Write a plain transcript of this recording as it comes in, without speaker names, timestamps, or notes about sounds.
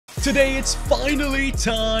Today it's finally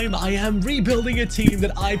time. I am rebuilding a team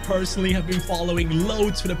that I personally have been following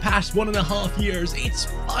loads for the past 1.5 years. It's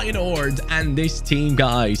FEYENOORD, and this team,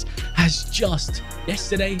 guys, has just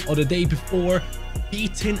yesterday or the day before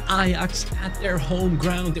beaten Ajax at their home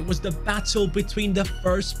ground. It was the battle between the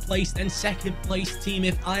first place and second place team.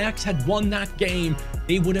 If Ajax had won that game,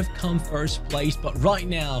 they would have come first place, but right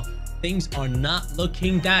now things are not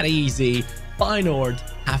looking that easy. FEYENOORD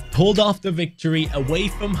have pulled off the victory away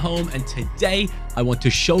from home, and today I want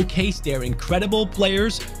to showcase their incredible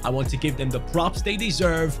players. I want to give them the props they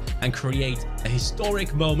deserve and create a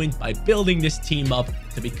historic moment by building this team up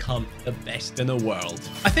to become the best in the world.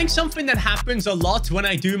 I think something that happens a lot when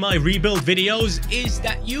I do my rebuild videos is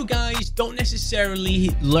that you guys don't necessarily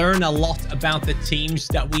learn a lot about the teams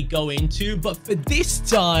that we go into, but for this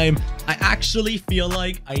time I actually feel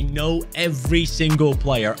like I know every single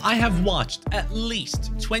player. I have watched at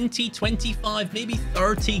least 20, 25, maybe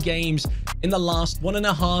 30 games in the last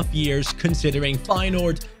 1.5 years considering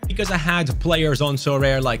FEYENOORD, because I had players on so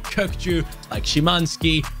rare like Kökçü, like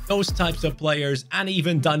Szymanski, those types of players, and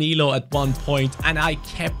even Danilo at one point, and I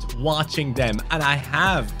kept watching them, and I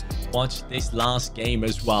have watched this last game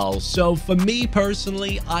as well. So for me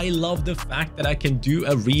personally, I love the fact that I can do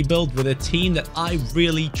a rebuild with a team that I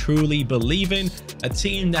really truly believe in, a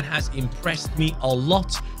team that has impressed me a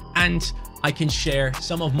lot, and I can share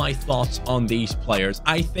some of my thoughts on these players.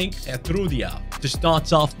 I think Etrudia, to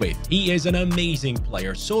start off with, he is an amazing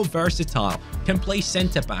player, so versatile, can play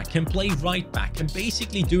center back, can play right back, can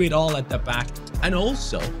basically do it all at the back, and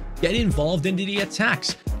also get involved into the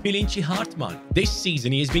attacks. Felicity Hartmann, this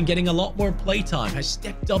season he has been getting a lot more playtime, has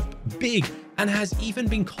stepped up big, and has even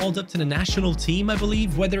been called up to the national team, I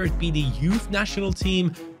believe, whether it be the youth national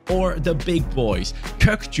team or the big boys.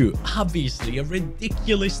 Kökçü, obviously a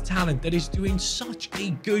ridiculous talent that is doing such a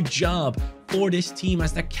good job for this team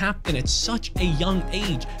as the captain at such a young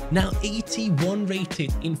age, now 81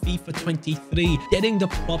 rated in FIFA 23, getting the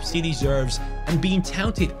props he deserves and being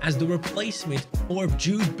touted as the replacement for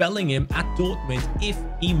Jude Bellingham at Dortmund if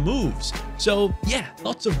he moves. So yeah,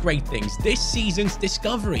 lots of great things. This season's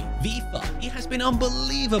discovery, FIFA, he has been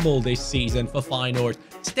unbelievable this season for FEYENOORD.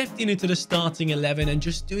 Stepped into the starting 11 and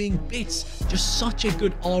just doing bits, just such a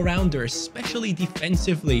good all-rounder, especially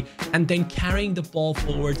defensively, and then carrying the ball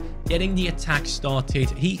forward, getting the attack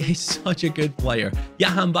started. He is such a good player.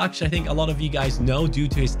 Jahan Baksh, I think a lot of you guys know due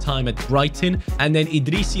to his time at Brighton, and then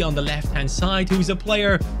Idrissi on the left-hand side, who's a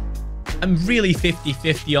player I'm really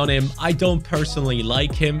 50-50 on him. I don't personally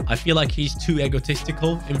like him. I feel like he's too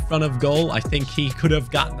egotistical in front of goal. I think he could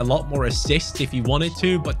have gotten a lot more assists if he wanted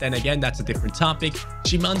to, but then again, that's a different topic.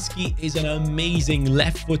 Szymanski is an amazing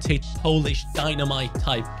left-footed Polish dynamite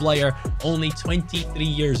type player, only 23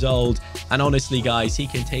 years old, and honestly guys, he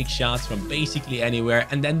can take shots from basically anywhere.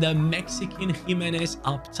 And then the Mexican Jimenez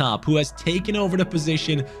up top, who has taken over the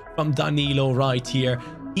position from Danilo right here.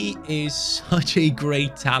 He is such a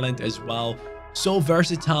great talent as well. So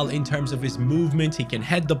versatile in terms of his movement. He can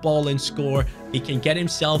head the ball and score. He can get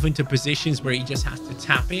himself into positions where he just has to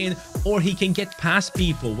tap in, or he can get past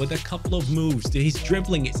people with a couple of moves. His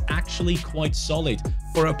dribbling is actually quite solid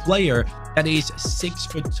for a player that is 6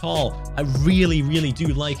 foot tall. I really do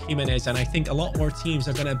like Jimenez, and I think a lot more teams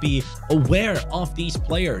are going to be aware of these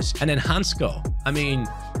players. And then Hansko, I mean,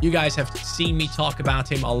 you guys have seen me talk about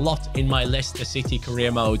him a lot in my Leicester City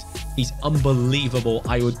career mode. He's unbelievable.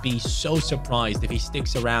 I would be so surprised if he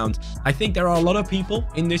sticks around. I think there are a lot of people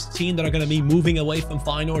in this team that are going to be moving away from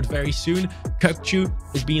FEYENOORD very soon. Kökçü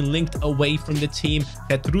is being linked away from the team.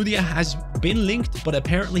 Etrudia has been linked, but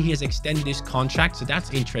apparently he has extended his contract, so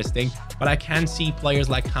that's interesting. But I can see players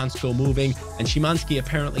like Hansko moving, and Szymanski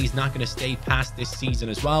apparently is not going to stay past this season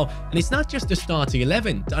as well. And it's not just the starting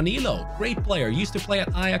 11. Danilo, great player, used to play at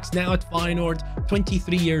Ajax, now at FEYENOORD,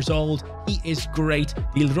 23 years old. He is great.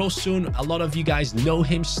 Dilrosun, a lot of you guys know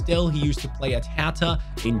him still. He used to play at Hertha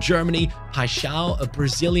in Germany. Paixão, a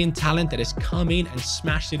Brazilian talent that has come in and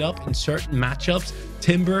smashed it up in certain matchups.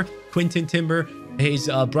 Timber, Quinton Timber, his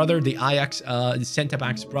brother, the Ajax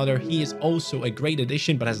centre-back's brother, he is also a great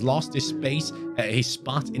addition, but has lost his space, his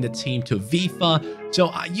spot in the team to FIFA.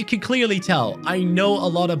 So you can clearly tell I know a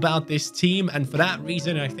lot about this team, and for that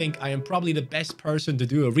reason, I think I am probably the best person to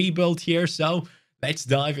do a rebuild here. So let's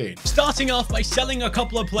dive in. Starting off by selling a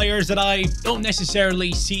couple of players that I don't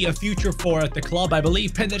necessarily see a future for at the club. I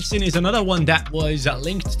believe Pedersen is another one that was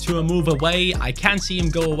linked to a move away. I can't see him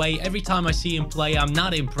go away. Every time I see him play, I'm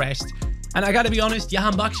not impressed. And I gotta be honest,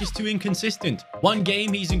 Jahan Baksh is too inconsistent. One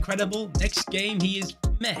game, he's incredible. Next game, he is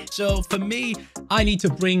meh. So for me, I need to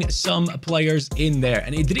bring some players in there.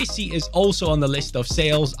 And Idrissi is also on the list of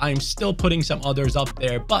sales. I'm still putting some others up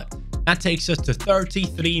there, but that takes us to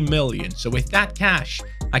 33 million. So with that cash,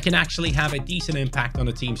 I can actually have a decent impact on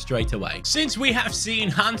the team straight away. Since we have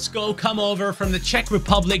seen Hansko come over from the Czech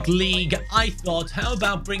Republic League, I thought, how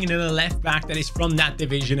about bringing in a left back that is from that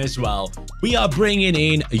division as well? We are bringing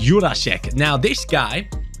in Jurasek. Now, this guy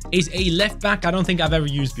is a left back I don't think I've ever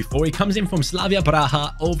used before. He comes in from Slavia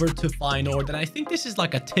Praha over to FEYENOORD, and I think this is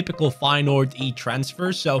like a typical FEYENOORD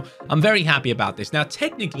e-transfer, so I'm very happy about this. Now,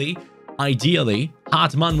 technically, ideally,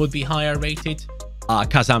 Hartmann would be higher rated,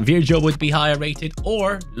 Kazan Virgil would be higher rated,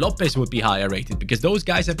 or Lopez would be higher rated, because those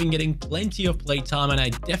guys have been getting plenty of play time, and I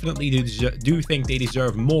definitely do think they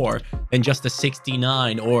deserve more than just a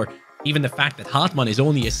 69, or even the fact that Hartmann is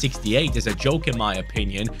only a 68 is a joke in my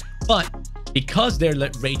opinion. But because their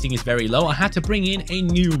rating is very low, I had to bring in a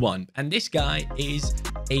new one, and this guy is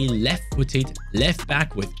a left-footed left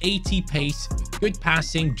back with 80 pace, with good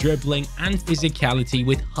passing, dribbling, and physicality,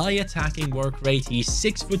 with high attacking work rate. He's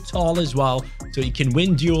 6 foot tall as well, so he can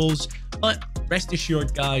win duels. But rest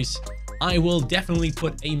assured, guys, I will definitely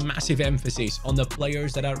put a massive emphasis on the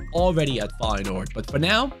players that are already at FEYENOORD. But for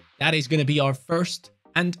now, that is going to be our first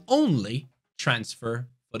and only transfer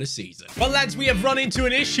for the season. But lads, we have run into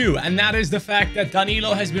an issue, and that is the fact that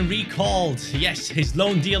Danilo has been recalled. Yes, his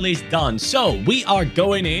loan deal is done. So we are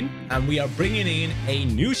going in and we are bringing in a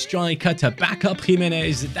new striker to back up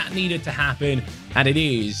Jimenez. That needed to happen, and it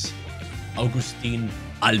is Agustin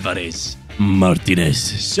Alvarez Martinez.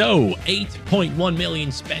 So 8.1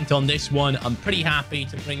 million spent on this one. I'm pretty happy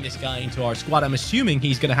to bring this guy into our squad. I'm assuming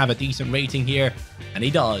he's going to have a decent rating here, and he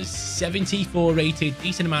does. 74 rated,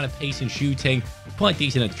 decent amount of pace and shooting, quite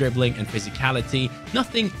decent at dribbling and physicality.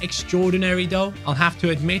 Nothing extraordinary though, I'll have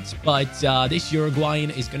to admit, but this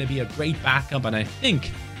Uruguayan is going to be a great backup, and I think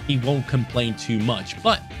he won't complain too much.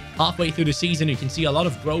 But halfway through the season, you can see a lot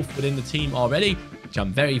of growth within the team already, which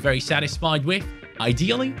I'm very, very satisfied with.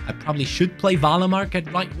 Ideally, I probably should play Valemark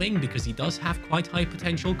at right wing because he does have quite high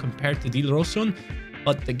potential compared to Dilrosun,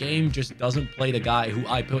 but the game just doesn't play the guy who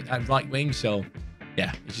I put at right wing, so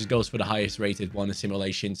yeah, it just goes for the highest rated one in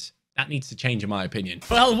simulations. That needs to change in my opinion.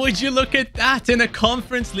 Well, would you look at that? In a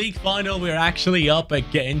Conference League final, we're actually up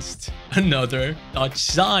against another Dutch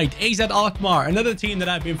side. AZ Alkmaar, another team that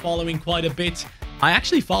I've been following quite a bit. I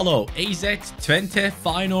actually follow AZ, Twente,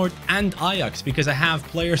 FEYENOORD, and Ajax because I have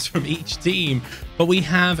players from each team. But we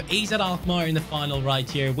have AZ Alkmaar in the final right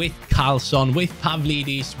here with Carlson, with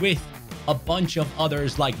Pavlidis, with a bunch of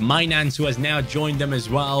others like Mainans, who has now joined them as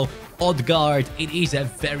well. Odgaard, it is a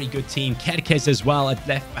very good team. Kerkez as well at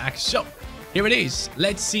left back. So here it is.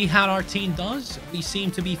 Let's see how our team does. We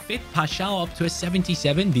seem to be fit. Pashao up to a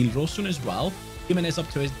 77. Dilrosun as well. Jimenez up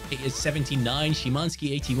to a 79.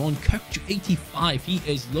 Szymanski 81. Kökçü 85. He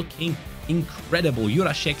is looking incredible.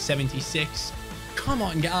 Jurasek 76. Come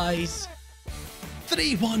on, guys.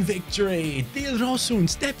 3-1 victory. Dilrosun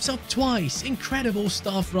steps up twice. Incredible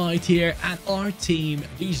stuff right here. And our team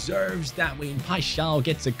deserves that win. Paixão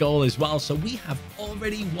gets a goal as well. So we have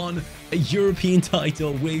already won a European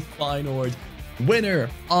title with FEYENOORD, winner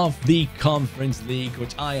of the Conference League,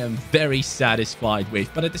 which I am very satisfied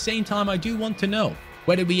with. But at the same time, I do want to know,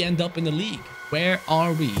 where did we end up in the league? Where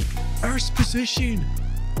are we? First position.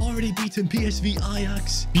 Already beaten PSV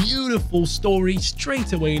Ajax. Beautiful story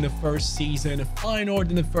straight away in the first season. FEYENOORD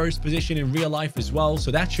in the first position in real life as well, so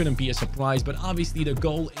that shouldn't be a surprise. But obviously the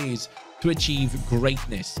goal is to achieve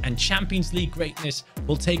greatness, and Champions League greatness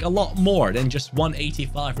will take a lot more than just one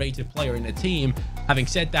 85 rated player in the team. Having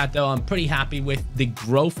said that though, I'm pretty happy with the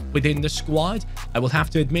growth within the squad. I will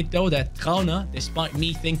have to admit though that Trauner, despite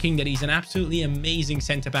me thinking that he's an absolutely amazing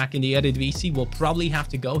centre-back in the Eredivisie, will probably have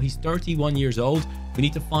to go. He's 31 years old. We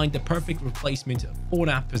need to find the perfect replacement for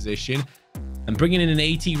that position, and bringing in an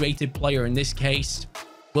 80 rated player in this case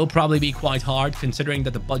will probably be quite hard, considering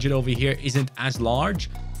that the budget over here isn't as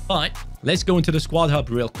large. But let's go into the squad hub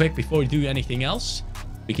real quick before we do anything else.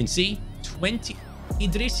 We can see 20.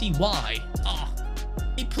 Idrissi, why?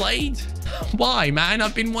 He played? Why, man?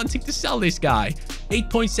 I've been wanting to sell this guy.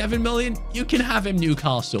 8.7 million? You can have him,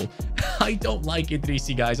 Newcastle. I don't like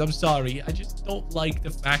Idrissi, guys. I'm sorry. I just don't like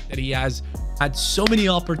the fact that he has had so many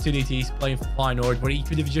opportunities playing for FEYENOORD where he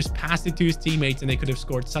could have just passed it to his teammates and they could have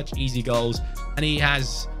scored such easy goals. And he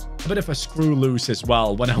has a bit of a screw loose as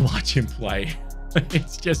well when I watch him play.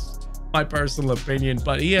 It's just my personal opinion,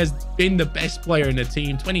 but he has been the best player in the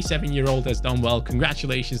team. 27-year-old has done well.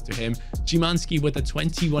 Congratulations to him. Szymanski with a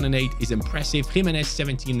 21-8 is impressive. Jimenez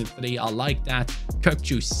 17-3. I like that.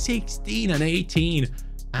 Kökçü 16-18.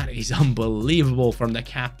 That is unbelievable from the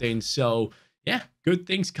captain. So yeah, good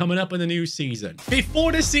things coming up in the new season.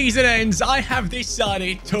 Before the season ends, I have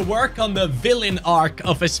decided to work on the villain arc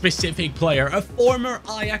of a specific player. A former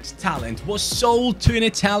Ajax talent was sold to an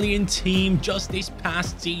Italian team just this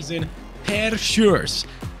past season. Per Schuurs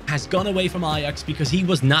has gone away from Ajax because he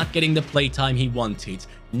was not getting the playtime he wanted.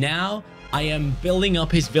 Now, I am building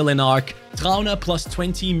up his villain arc. Trauner plus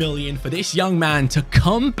 20 million for this young man to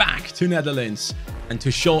come back to Netherlands and to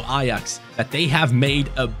show Ajax that they have made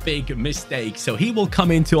a big mistake. So he will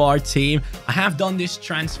come into our team. I have done this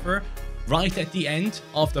transfer right at the end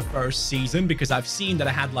of the first season because I've seen that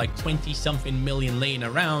I had like 20-something million laying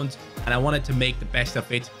around and I wanted to make the best of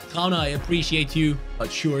it. Trauner, I appreciate you, but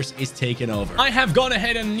Schuurs is taking over. I have gone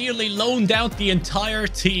ahead and nearly loaned out the entire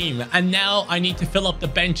team, and now I need to fill up the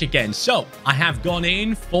bench again. So I have gone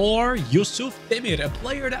in for Yusuf Demir, a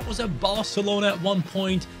player that was at Barcelona at one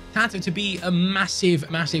point, touted to be a massive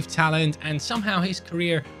talent, and somehow his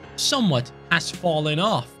career somewhat has fallen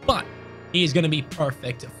off, but he is going to be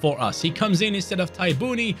perfect for us. He comes in instead of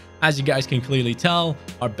Taibuni. As you guys can clearly tell,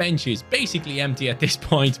 our bench is basically empty at this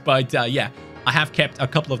point. But yeah, I have kept a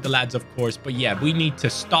couple of the lads, of course. But yeah, we need to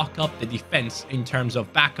stock up the defense in terms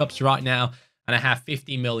of backups right now. And I have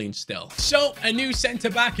 50 million still. So a new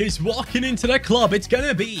centre-back is walking into the club. It's going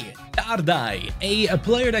to be Dardai, a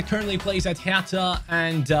player that currently plays at Hertha,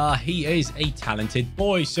 and he is a talented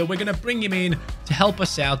boy. So we're going to bring him in to help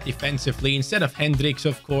us out defensively instead of Hendricks,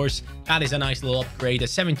 of course. That is a nice little upgrade, a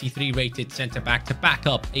 73 rated centre-back to back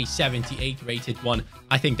up a 78 rated one.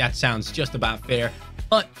 I think that sounds just about fair.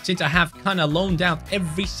 But since I have kind of loaned out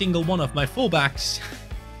every single one of my fullbacks,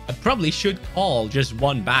 I probably should call just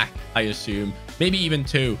one back, I assume. Maybe even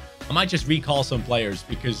two. I might just recall some players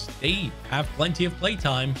because they have plenty of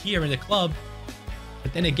playtime here in the club.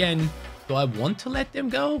 But then again, do I want to let them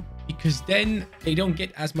go? Because then they don't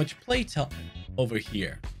get as much playtime over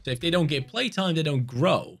here. So if they don't get playtime, they don't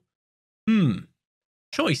grow.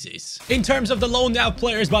 Choices. In terms of the loaned out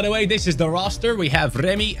players, by the way, this is the roster. We have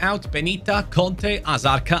Remy out, Benita, Conte,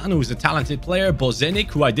 Azarkan, who's a talented player,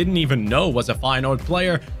 Bozenic, who I didn't even know was a Feyenoord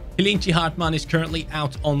player. Hilinci Hartman is currently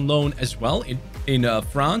out on loan as well in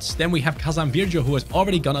France. Then we have Kazan Virgil, who has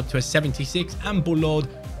already gone up to a 76, and Boulod,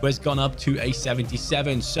 who has gone up to a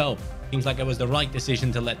 77. So seems like it was the right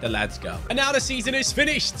decision to let the lads go. And now the season is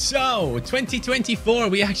finished. So 2024,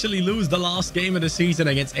 we actually lose the last game of the season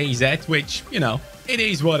against AZ, which, you know, it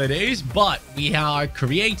is what it is. But we are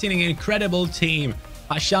creating an incredible team.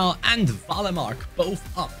 Paschal and Valemark both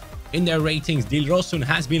up in their ratings. Dilrosun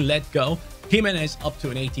has been let go. Jimenez up to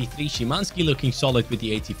an 83. Szymanski looking solid with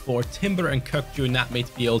the 84. Timber and Kökçü in that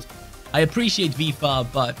midfield. I appreciate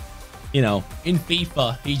FIFA, but, you know, in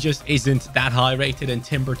FIFA, he just isn't that high rated, and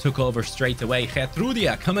Timber took over straight away.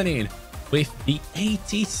 Gertrudia coming in with the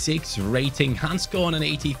 86 rating. Hansko on an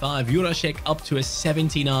 85. Jurasek up to a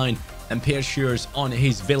 79. And Per Schuurs on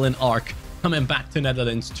his villain arc, coming back to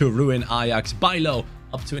Netherlands to ruin Ajax. Bijlo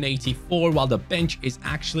up to an 84, while the bench is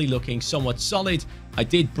actually looking somewhat solid. I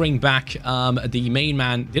did bring back the main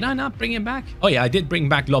man. Did I not bring him back? Oh yeah, I did bring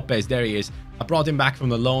back Lopez. There he is. I brought him back from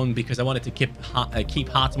the loan because I wanted to keep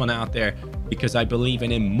Hartman out there because I believe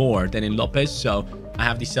in him more than in Lopez. So I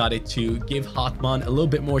have decided to give Hartman a little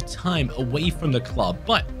bit more time away from the club.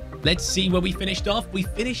 But let's see where we finished off. We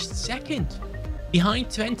finished second behind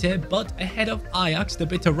Twente, but ahead of Ajax, the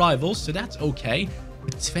bitter rivals. So that's okay.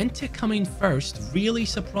 But Twente coming first really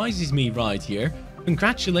surprises me right here.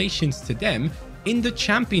 Congratulations to them. In the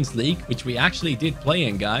Champions League, which we actually did play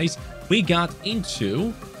in, guys, we got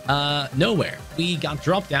into nowhere. We got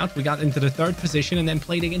dropped out. We got into the 3rd position and then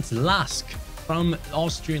played against Lask from the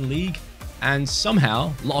Austrian League and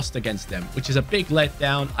somehow lost against them, which is a big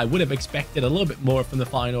letdown. I would have expected a little bit more from the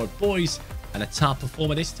Feyenoord boys, and the top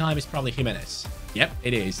performer this time is probably Jimenez. Yep,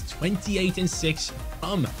 it is. 28-6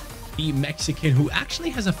 from the Mexican, who actually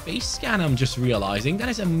has a face scan. I'm just realizing that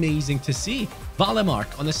is amazing to see.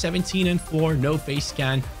 Valemark on the 17-4, no face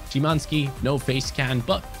scan. Szymanski, no face scan,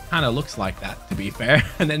 but kind of looks like that, to be fair.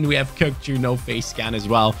 And then we have Kökçü, no face scan as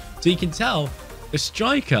well. So you can tell the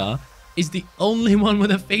striker is the only one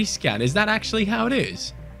with a face scan. Is that actually how it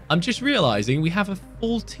is? I'm just realizing we have a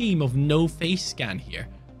full team of no face scan here.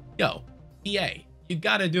 Yo, EA, you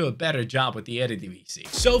gotta do a better job with the Eredivisie.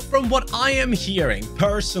 So from what I am hearing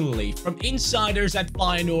personally from insiders at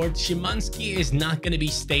Feyenoord, Szymanski is not going to be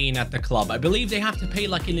staying at the club. I believe they have to pay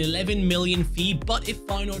like an 11 million fee, but if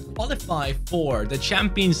Feyenoord qualify for the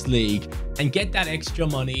Champions League and get that extra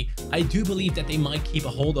money, I do believe that they might keep a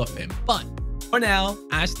hold of him. But for now,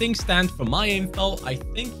 as things stand, from my info, I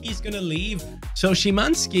think he's going to leave. So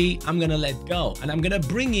Szymanski, I'm going to let go. And I'm going to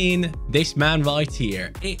bring in this man right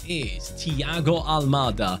here. It is Thiago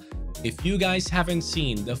Almada. if you guys haven't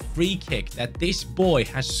seen the free kick that this boy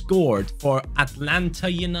has scored for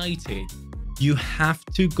Atlanta United, you have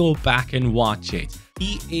to go back and watch it.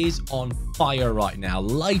 He is on fire right now,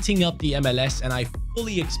 lighting up the MLS, and I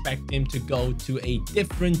fully expect him to go to a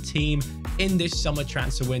different team in this summer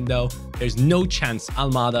transfer window. There's no chance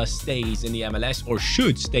Almada stays in the MLS or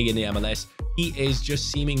should stay in the MLS. He is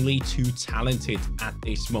just seemingly too talented at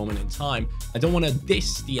this moment in time. I don't want to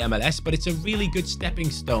diss the MLS, but it's a really good stepping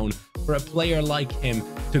stone for a player like him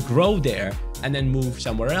to grow there and then move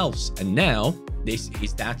somewhere else. And now this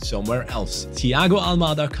is that somewhere else. Thiago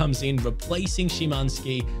Almada comes in, replacing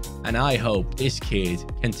Szymanski, and I hope this kid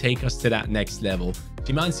can take us to that next level.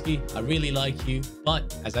 Szymanski, I really like you,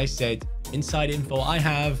 but as I said, inside info I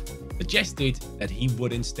have suggested that he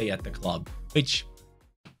wouldn't stay at the club, which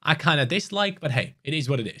I kind of dislike, but hey, it is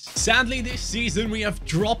what it is. Sadly, this season we have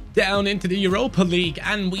dropped down into the Europa League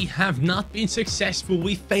and we have not been successful.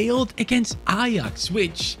 We failed against Ajax,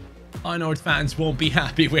 which Feyenoord fans won't be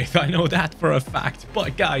happy with. I know that for a fact.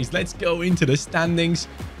 But guys, let's go into the standings.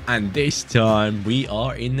 And this time we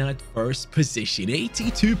are in that first position.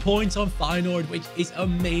 82 points on Feyenoord, which is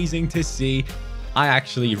amazing to see. I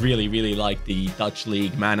actually really like the Dutch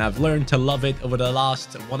league, man. I've learned to love it over the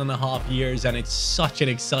last 1.5 years, and it's such an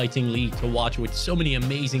exciting league to watch with so many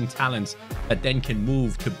amazing talents that then can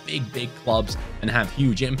move to big clubs and have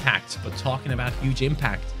huge impacts. But talking about huge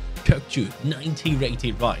impact, Kökçü 90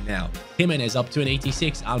 rated right now. Jimenez up to an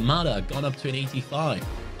 86. Almada gone up to an 85.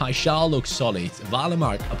 Paixão looks solid.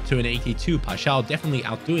 Valemark up to an 82. Paixão definitely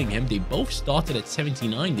outdoing him. They both started at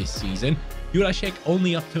 79 this season. Jurasek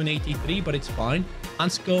only up to an 83, but it's fine.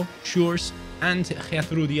 Ansko, Schurz, and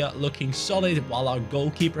Gertrudia looking solid, while our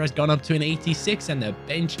goalkeeper has gone up to an 86, and the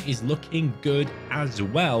bench is looking good as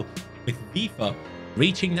well, with FIFA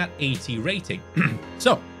reaching that 80 rating.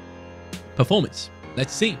 So, performance.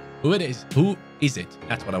 Let's see who it is. Who is it?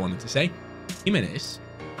 That's what I wanted to say. Jimenez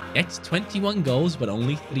gets 21 goals, but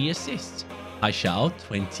only 3 assists. Paixão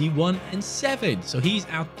 21 and 7. So he's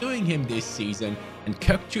outdoing him this season. And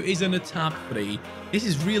Kökçü is in the top 3. This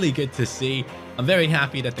is really good to see. I'm very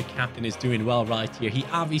happy that the captain is doing well right here. He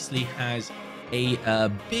obviously has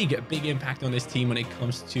a big impact on this team when it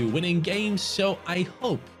comes to winning games. So I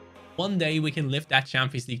hope one day we can lift that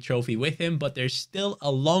Champions League trophy with him, but there's still a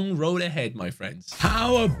long road ahead, my friends.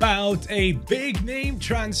 How about a big name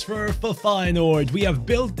transfer for Feyenoord? We have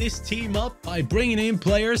built this team up by bringing in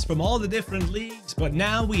players from all the different leagues, but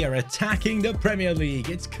now we are attacking the Premier League.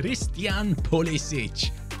 It's Christian Pulisic.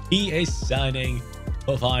 He is signing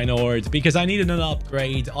for Feyenoord because I needed an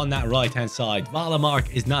upgrade on that right-hand side.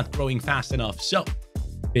 Valemark is not growing fast enough, so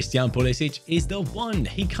Christian Pulisic is the one.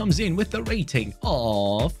 He comes in with the rating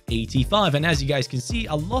of 85. And as you guys can see,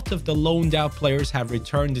 a lot of the loaned out players have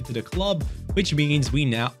returned into the club, which means we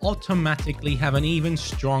now automatically have an even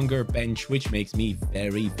stronger bench, which makes me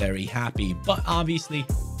very happy. But obviously,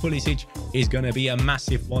 Pulisic is going to be a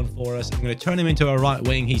massive one for us. I'm going to turn him into a right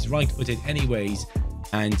wing. He's right-footed anyways.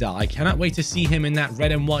 And I cannot wait to see him in that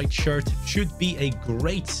red and white shirt. Should be a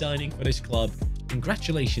great signing for this club.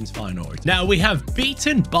 Congratulations, Feyenoord. Now, we have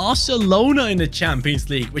beaten Barcelona in the Champions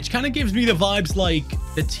League, which kind of gives me the vibes like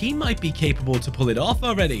the team might be capable to pull it off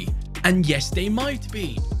already. And yes, they might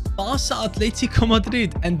be. Barca, Atletico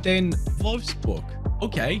Madrid, and then Wolfsburg.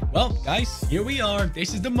 Okay, well, guys, here we are.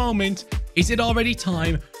 This is the moment. Is it already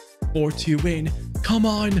time for to win? Come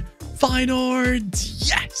on, Feyenoord.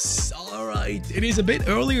 Yes. All right. It is a bit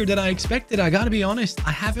earlier than I expected. I gotta be honest.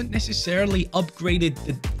 I haven't necessarily upgraded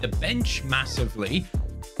the bench massively,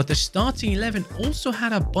 but the starting 11 also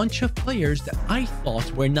had a bunch of players that I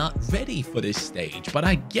thought were not ready for this stage, but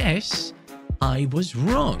I guess I was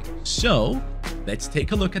wrong. So let's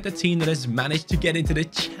take a look at the team that has managed to get into the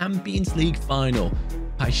Champions League final.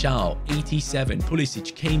 Paixão 87.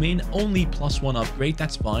 Pulisic came in, only +1 upgrade.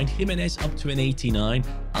 That's fine. Jimenez up to an 89.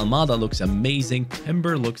 Almada looks amazing.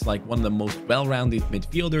 Timber looks like one of the most well-rounded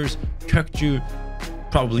midfielders. Kökçü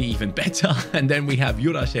probably even better. And then we have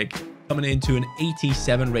Jurasek coming into an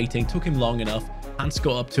 87 rating. Took him long enough.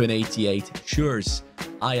 Ansko up to an 88. Schurz,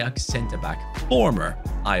 Ajax centre-back. Former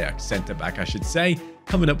Ajax centre-back, I should say.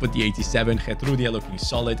 Coming up with the 87, Gertrudia looking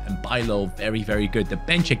solid, and Bailo very good. The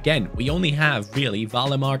bench again, we only have really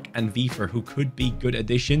Valemark and Wiefer who could be good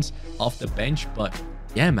additions off the bench, but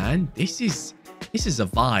yeah, man, this is a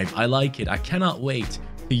vibe. I like it. I cannot wait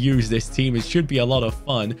to use this team. It should be a lot of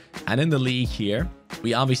fun. And in the league here,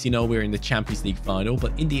 we obviously know we're in the Champions League final,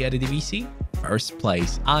 but in the Eredivisie, first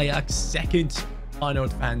place. Ajax second.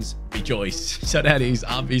 Feyenoord fans rejoice. So that is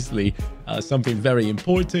obviously something very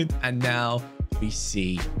important. And now we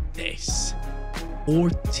see this.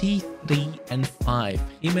 43-5.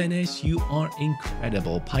 Jimenez, you are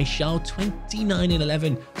incredible. Paixão,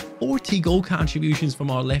 29-11. 40 goal contributions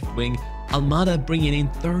from our left wing. Almada bringing in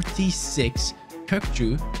 36.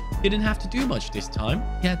 Kökçü didn't have to do much this time.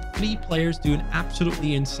 He had 3 players doing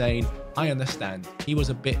absolutely insane. I understand. He was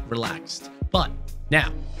a bit relaxed. But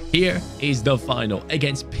now, here is the final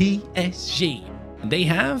against PSG. And they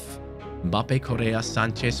have Mbappe, Correa,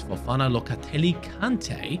 Sanchez, Fofana, Locatelli,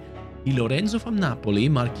 Kante, Di Lorenzo from Napoli,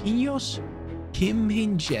 Marquinhos, Kim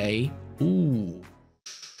Min-jae. Ooh,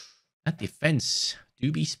 that defense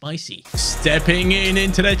do be spicy. Stepping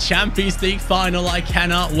into the Champions League final, I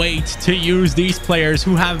cannot wait to use these players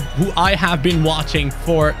who I have been watching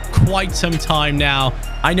for quite some time now.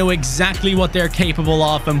 I know exactly what they're capable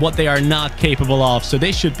of and what they are not capable of, so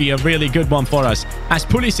this should be a really good one for us, as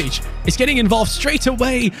Pulisic is getting involved straight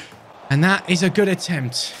away, and that is a good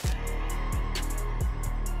attempt.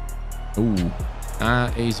 Ooh,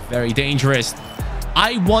 that is very dangerous.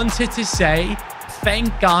 I wanted to say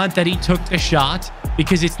thank God that he took the shot,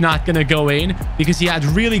 because it's not going to go in, because he had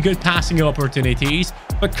really good passing opportunities.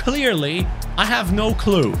 But clearly, I have no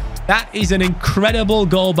clue. That is an incredible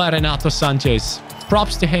goal by Renato Sanchez.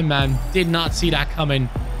 Props to him, man. Did not see that coming,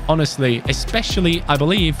 honestly. Especially, I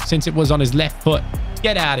believe, since it was on his left foot.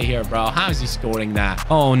 Get out of here, bro. How is he scoring that?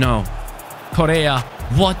 Oh, no. Correa,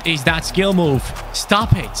 what is that skill move?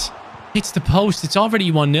 Stop it. Hits the post. It's already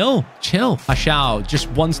 1-0. Chill. Paixão just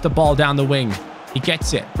wants the ball down the wing. He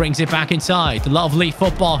gets it, brings it back inside. Lovely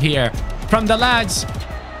football here from the lads.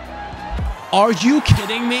 Are you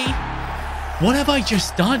kidding me? What have I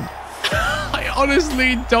just done? I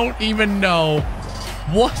honestly don't even know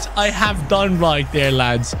what I have done right there,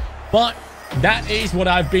 lads. But that is what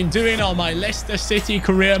I've been doing on my Leicester City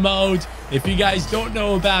career mode. If you guys don't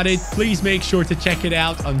know about it, please make sure to check it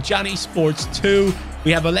out on CaniSports 2.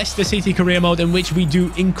 We have a Leicester City career mode in which we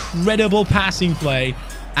do incredible passing play.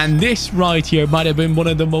 And this right here might have been one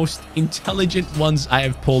of the most intelligent ones I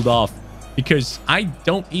have pulled off, because I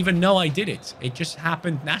don't even know I did it. It just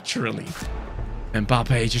happened naturally.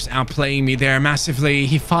 Mbappe just outplaying me there massively.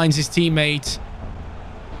 He finds his teammate.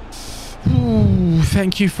 Ooh,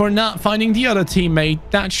 thank you for not finding the other teammate.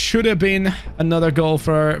 That should have been another goal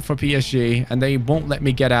for PSG. And they won't let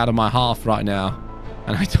me get out of my half right now.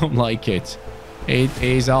 And I don't like it. It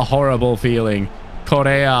is a horrible feeling.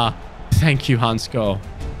 Correa. Thank you, Hansko.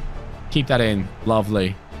 Keep that in.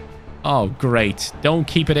 Lovely. Oh, great. Don't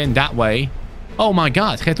keep it in that way. Oh, my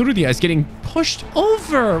God. Geturdia is getting pushed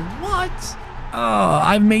over. What? Oh,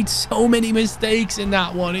 I've made so many mistakes in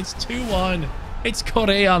that one. It's 2-1. It's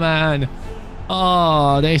Correa, man.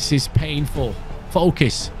 Oh, this is painful.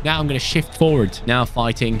 Focus. Now I'm going to shift forward. Now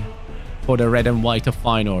fighting for the red and white of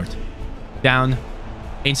Feyenoord. Down.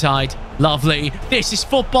 Inside. Lovely. This is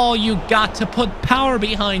football. You got to put power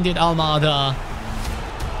behind it, Almada.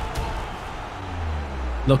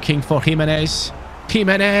 Looking for Jimenez.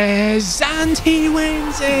 Jimenez, and he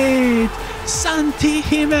wins it. Santi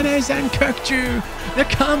Jimenez and Kökçü. The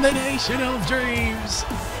combination of dreams.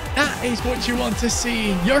 That is what you want to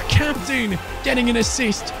see. Your captain getting an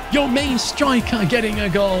assist. Your main striker getting a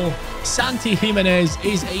goal. Santi Jimenez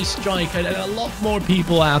is a striker that a lot more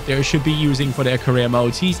people out there should be using for their career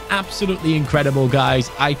modes. He's absolutely incredible,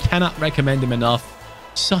 guys. I cannot recommend him enough.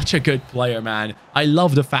 Such a good player, man. I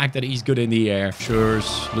love the fact that he's good in the air.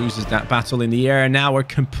 Schurz loses that battle in the air. Now we're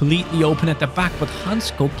completely open at the back, but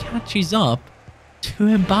Hansko catches up to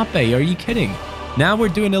Mbappe. Are you kidding? Now we're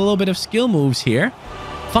doing a little bit of skill moves here.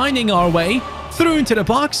 Finding our way through into the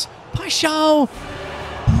box. Paixão.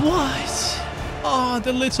 What? Oh,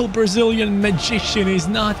 the little Brazilian magician is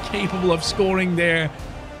not capable of scoring there.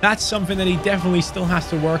 That's something that he definitely still has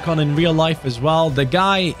to work on in real life as well. The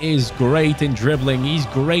guy is great in dribbling. He's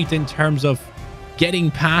great in terms of getting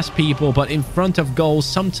past people, but in front of goals,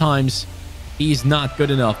 sometimes he's not good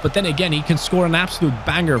enough. But then again, he can score an absolute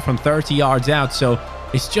banger from 30 yards out. So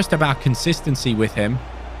it's just about consistency with him,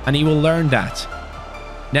 and he will learn that.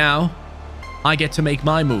 Now, I get to make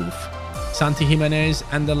my move. Santi Jimenez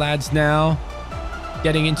and the lads now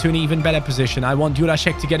getting into an even better position. I want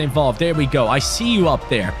Jurasek to get involved. There we go. I see you up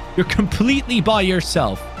there. You're completely by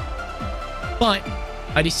yourself. But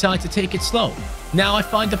I decide to take it slow. Now I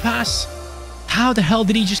find the pass. How the hell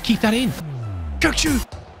did he just keep that in? Kökçü!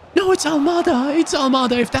 No, it's Almada. It's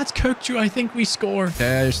Almada. If that's Kökçü, I think we score.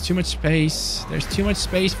 There's too much space. There's too much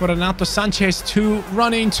space for Renato Sanchez to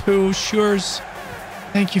run into. Schurz.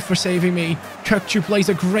 Thank you for saving me. Kökçü plays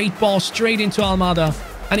a great ball straight into Almada.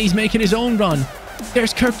 And he's making his own run.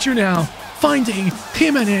 There's Kökçü now, finding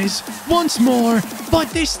Jimenez once more, but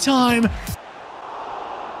this time...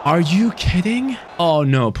 Are you kidding? Oh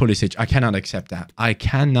no, Pulisic. I cannot accept that. I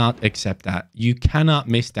cannot accept that. You cannot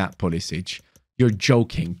miss that, Pulisic. You're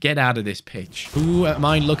joking. Get out of this pitch. Who am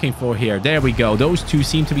I looking for here? There we go. Those two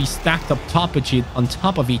seem to be stacked up on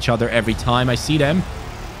top of each other every time I see them.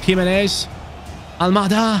 Jimenez.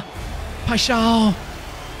 Almada. Paixão.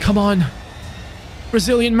 Come on.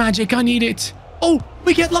 Brazilian magic. I need it. Oh,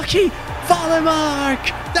 we get lucky. Valemark.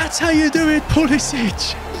 That's how you do it,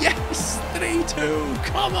 Pulisic. Yes. 3-2.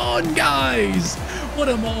 Come on, guys. What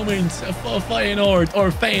a moment for Feyenoord, or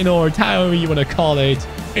Feyenoord, however you want to call it.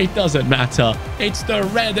 It doesn't matter. It's the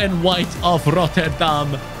red and white of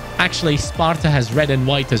Rotterdam. Actually, Sparta has red and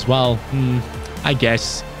white as well. I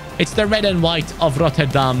guess. It's the red and white of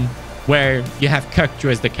Rotterdam, where you have Kökçü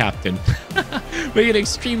as the captain. We get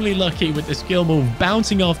extremely lucky with the skill move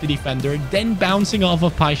bouncing off the defender, then bouncing off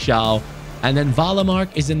of Paixão. And then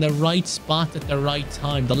Valemark is in the right spot at the right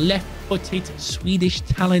time. The left-footed Swedish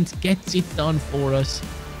talent gets it done for us.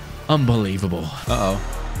 Unbelievable. Uh-oh.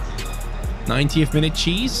 90th minute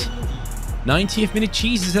cheese? 90th minute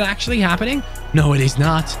cheese? Is it actually happening? No, it is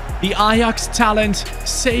not. The Ajax talent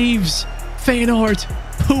saves Feyenoord.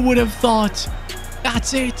 Who would have thought?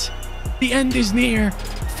 That's it. The end is near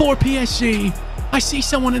for PSG. I see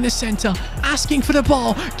someone in the center asking for the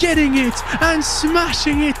ball, getting it and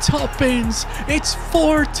smashing it top bins. It's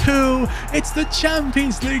 4-2. It's the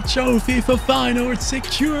Champions League trophy for Feyenoord,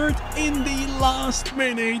 secured in the last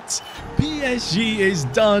minute. PSG is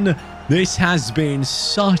done. This has been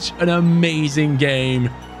such an amazing game.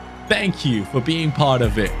 Thank you for being part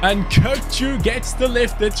of it. And Kökçü gets to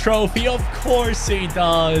lift the trophy. Of course he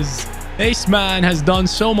does. This man has done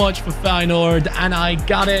so much for Feyenoord, and I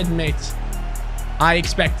gotta admit, I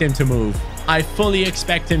expect him to move. I fully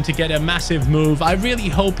expect him to get a massive move. I really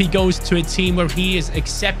hope he goes to a team where he is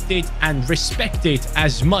accepted and respected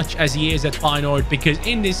as much as he is at Feyenoord, because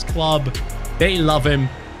in this club, they love him.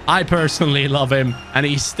 I personally love him, and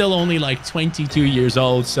he's still only like 22 years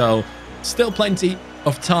old, so still plenty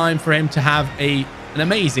of time for him to have an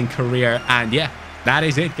amazing career. And yeah, that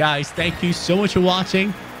is it, guys. Thank you so much for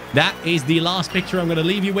watching. That is the last picture I'm going to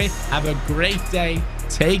leave you with. Have a great day.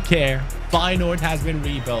 Take care. Feyenoord has been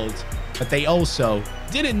rebuilt, but they also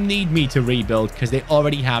didn't need me to rebuild because they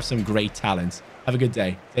already have some great talents. Have a good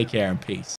day. Take care and peace.